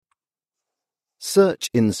Search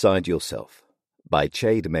Inside Yourself by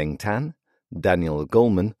Chade-Meng Tan, Daniel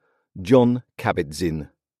Goleman, John Kabat-Zinn.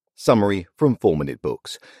 Summary from 4-Minute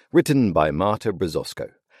Books, written by Marta Brzozko,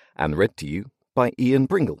 and read to you by Ian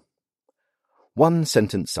Pringle.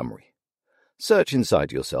 One-sentence summary. Search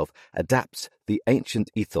Inside Yourself adapts the ancient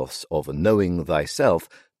ethos of knowing thyself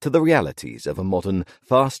to the realities of a modern,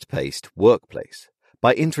 fast-paced workplace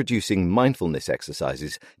by introducing mindfulness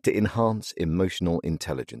exercises to enhance emotional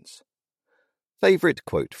intelligence. Favorite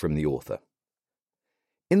quote from the author.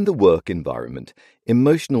 In the work environment,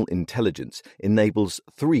 emotional intelligence enables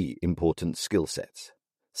 3 important skill sets: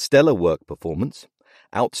 stellar work performance,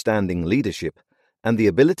 outstanding leadership, and the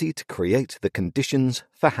ability to create the conditions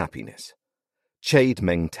for happiness.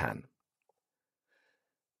 Chade-Meng Tan.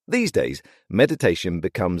 These days, meditation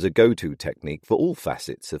becomes a go-to technique for all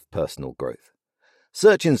facets of personal growth.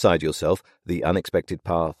 Search Inside Yourself, The Unexpected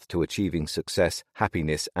Path to Achieving Success,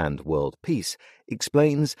 Happiness, and World Peace,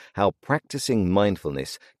 explains how practicing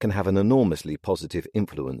mindfulness can have an enormously positive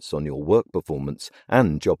influence on your work performance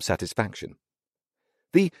and job satisfaction.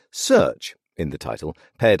 The search in the title,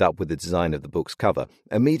 paired up with the design of the book's cover,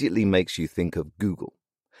 immediately makes you think of Google.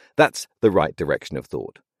 That's the right direction of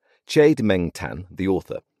thought. Chade-Meng Tan, the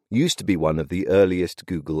author, used to be one of the earliest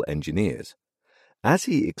Google engineers. As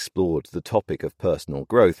he explored the topic of personal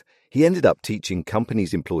growth, he ended up teaching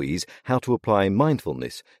companies' employees how to apply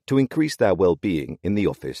mindfulness to increase their well-being in the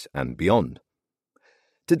office and beyond.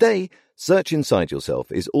 Today, Search Inside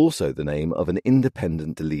Yourself is also the name of an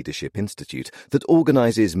independent leadership institute that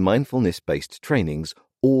organizes mindfulness-based trainings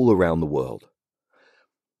all around the world.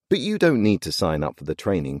 But you don't need to sign up for the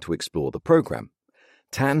training to explore the program.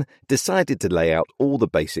 Tan decided to lay out all the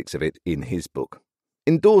basics of it in his book.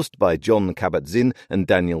 Endorsed by John Kabat-Zinn and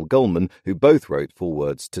Daniel Goleman, who both wrote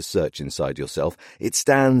forewords to Search Inside Yourself, it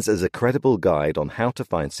stands as a credible guide on how to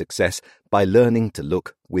find success by learning to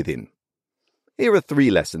look within. Here are 3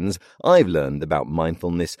 lessons I've learned about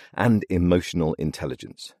mindfulness and emotional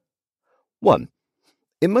intelligence. 1.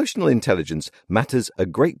 Emotional intelligence matters a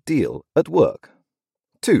great deal at work.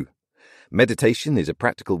 2. Meditation is a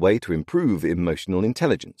practical way to improve emotional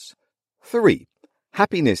intelligence. 3.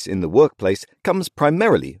 Happiness in the workplace comes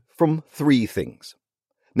primarily from 3 things.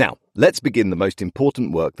 Now, let's begin the most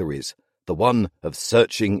important work there is, the one of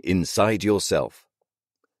searching inside yourself.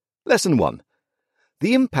 Lesson 1.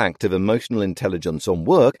 The impact of emotional intelligence on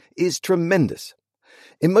work is tremendous.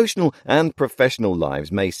 Emotional and professional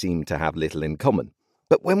lives may seem to have little in common,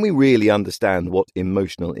 but when we really understand what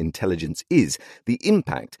emotional intelligence is, the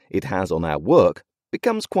impact it has on our work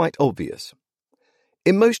becomes quite obvious.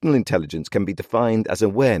 Emotional intelligence can be defined as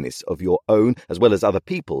awareness of your own as well as other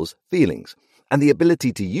people's feelings, and the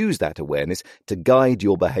ability to use that awareness to guide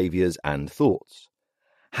your behaviors and thoughts.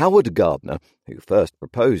 Howard Gardner, who first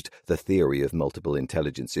proposed the theory of multiple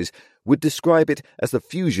intelligences, would describe it as the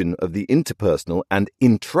fusion of the interpersonal and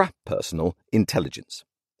intrapersonal intelligence.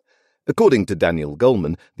 According to Daniel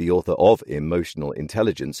Goleman, the author of Emotional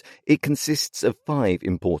Intelligence, it consists of 5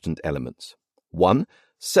 important elements. 1.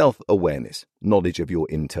 Self-awareness, knowledge of your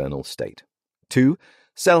internal state. 2.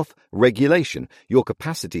 Self-regulation, your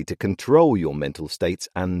capacity to control your mental states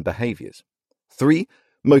and behaviors. 3.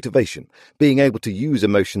 Motivation, being able to use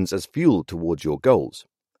emotions as fuel towards your goals.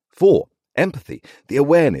 4. Empathy, the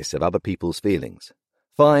awareness of other people's feelings.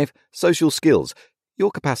 5. Social skills,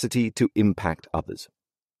 your capacity to impact others.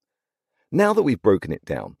 Now that we've broken it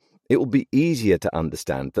down, it will be easier to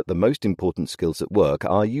understand that the most important skills at work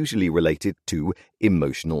are usually related to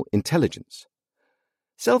emotional intelligence.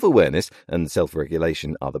 Self-awareness and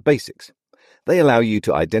self-regulation are the basics. They allow you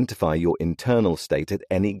to identify your internal state at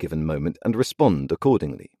any given moment and respond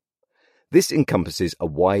accordingly. This encompasses a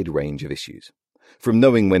wide range of issues, from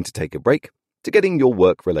knowing when to take a break to getting your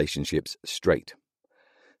work relationships straight.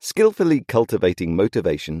 Skillfully cultivating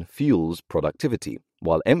motivation fuels productivity,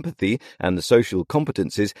 while empathy and social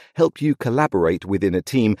competences help you collaborate within a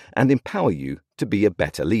team and empower you to be a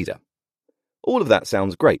better leader. All of that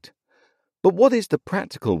sounds great, but what is the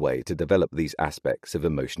practical way to develop these aspects of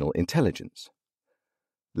emotional intelligence?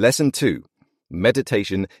 Lesson 2.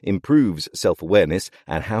 Meditation improves self-awareness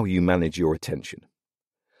and how you manage your attention.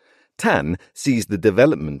 Tan sees the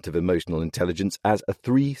development of emotional intelligence as a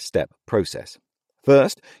 3-step process.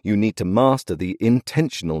 First, you need to master the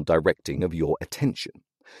intentional directing of your attention.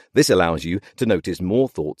 This allows you to notice more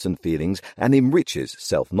thoughts and feelings and enriches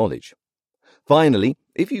self-knowledge. Finally,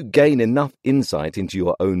 if you gain enough insight into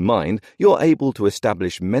your own mind, you're able to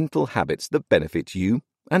establish mental habits that benefit you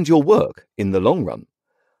and your work in the long run.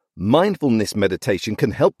 Mindfulness meditation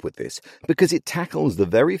can help with this because it tackles the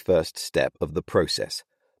very first step of the process,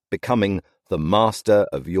 becoming the master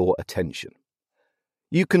of your attention.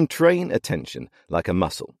 You can train attention like a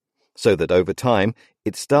muscle, so that over time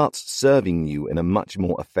it starts serving you in a much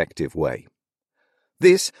more effective way.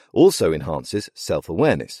 This also enhances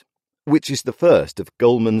self-awareness, which is the first of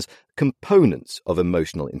Goleman's components of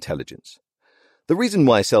emotional intelligence. The reason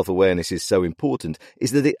why self-awareness is so important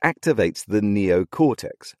is that it activates the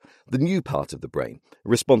neocortex, the new part of the brain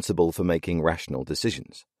responsible for making rational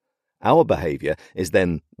decisions. Our behavior is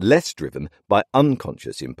then less driven by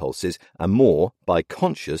unconscious impulses and more by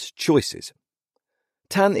conscious choices.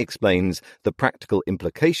 Tan explains the practical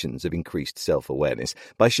implications of increased self-awareness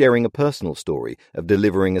by sharing a personal story of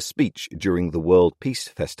delivering a speech during the World Peace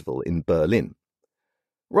Festival in Berlin.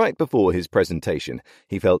 Right before his presentation,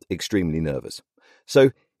 he felt extremely nervous, so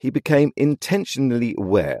he became intentionally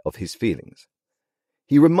aware of his feelings.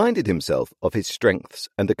 He reminded himself of his strengths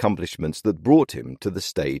and accomplishments that brought him to the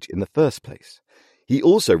stage in the first place. He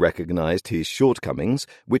also recognized his shortcomings,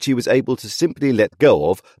 which he was able to simply let go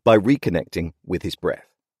of by reconnecting with his breath.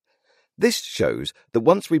 This shows that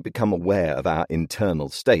once we become aware of our internal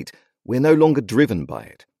state, we're no longer driven by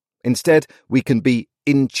it. Instead, we can be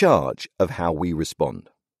in charge of how we respond.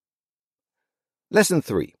 Lesson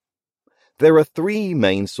 3. There are 3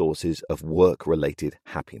 main sources of work-related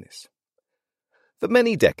happiness. For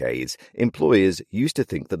many decades, employers used to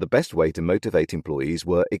think that the best way to motivate employees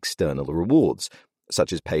were external rewards,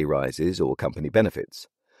 such as pay rises or company benefits.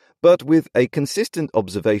 But with a consistent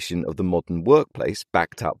observation of the modern workplace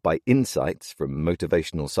backed up by insights from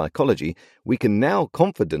motivational psychology, we can now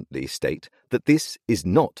confidently state that this is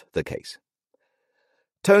not the case.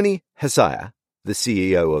 Tony Hsieh, the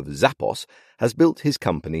CEO of Zappos, has built his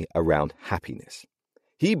company around happiness.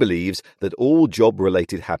 He believes that all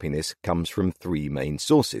job-related happiness comes from 3 main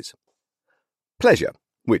sources. Pleasure,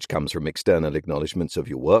 which comes from external acknowledgements of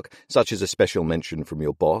your work, such as a special mention from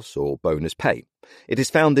your boss or bonus pay. It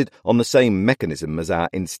is founded on the same mechanism as our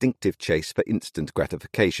instinctive chase for instant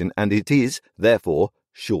gratification, and it is, therefore,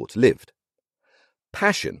 short-lived.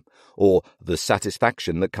 Passion, or the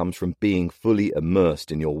satisfaction that comes from being fully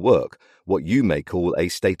immersed in your work, what you may call a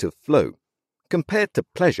state of flow. Compared to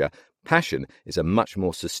pleasure, passion is a much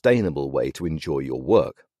more sustainable way to enjoy your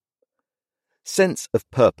work. Sense of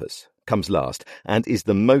purpose comes last and is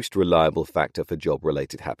the most reliable factor for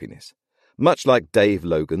job-related happiness. Much like Dave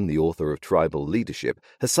Logan, the author of Tribal Leadership,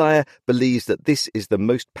 Hsieh believes that this is the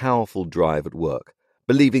most powerful drive at work,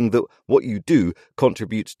 believing that what you do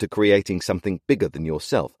contributes to creating something bigger than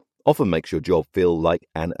yourself, often makes your job feel like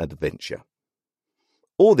an adventure.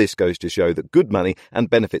 All this goes to show that good money and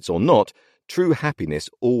benefits or not, true happiness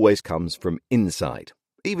always comes from inside,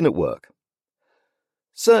 even at work.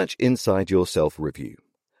 Search Inside Yourself Review.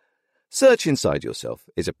 Search Inside Yourself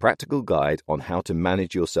is a practical guide on how to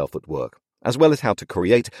manage yourself at work, as well as how to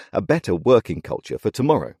create a better working culture for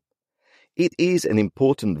tomorrow. It is an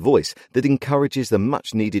important voice that encourages the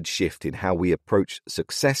much-needed shift in how we approach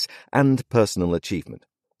success and personal achievement.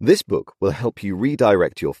 This book will help you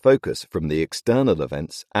redirect your focus from the external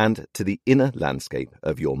events and to the inner landscape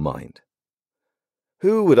of your mind.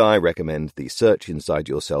 Who would I recommend the Search Inside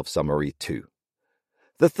Yourself summary to?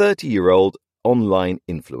 The 30-year-old online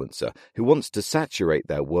influencer who wants to saturate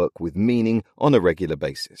their work with meaning on a regular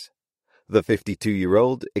basis. The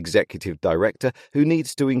 52-year-old executive director who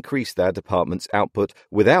needs to increase their department's output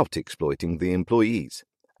without exploiting the employees.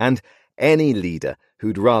 And any leader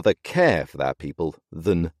who'd rather care for their people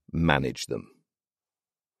than manage them.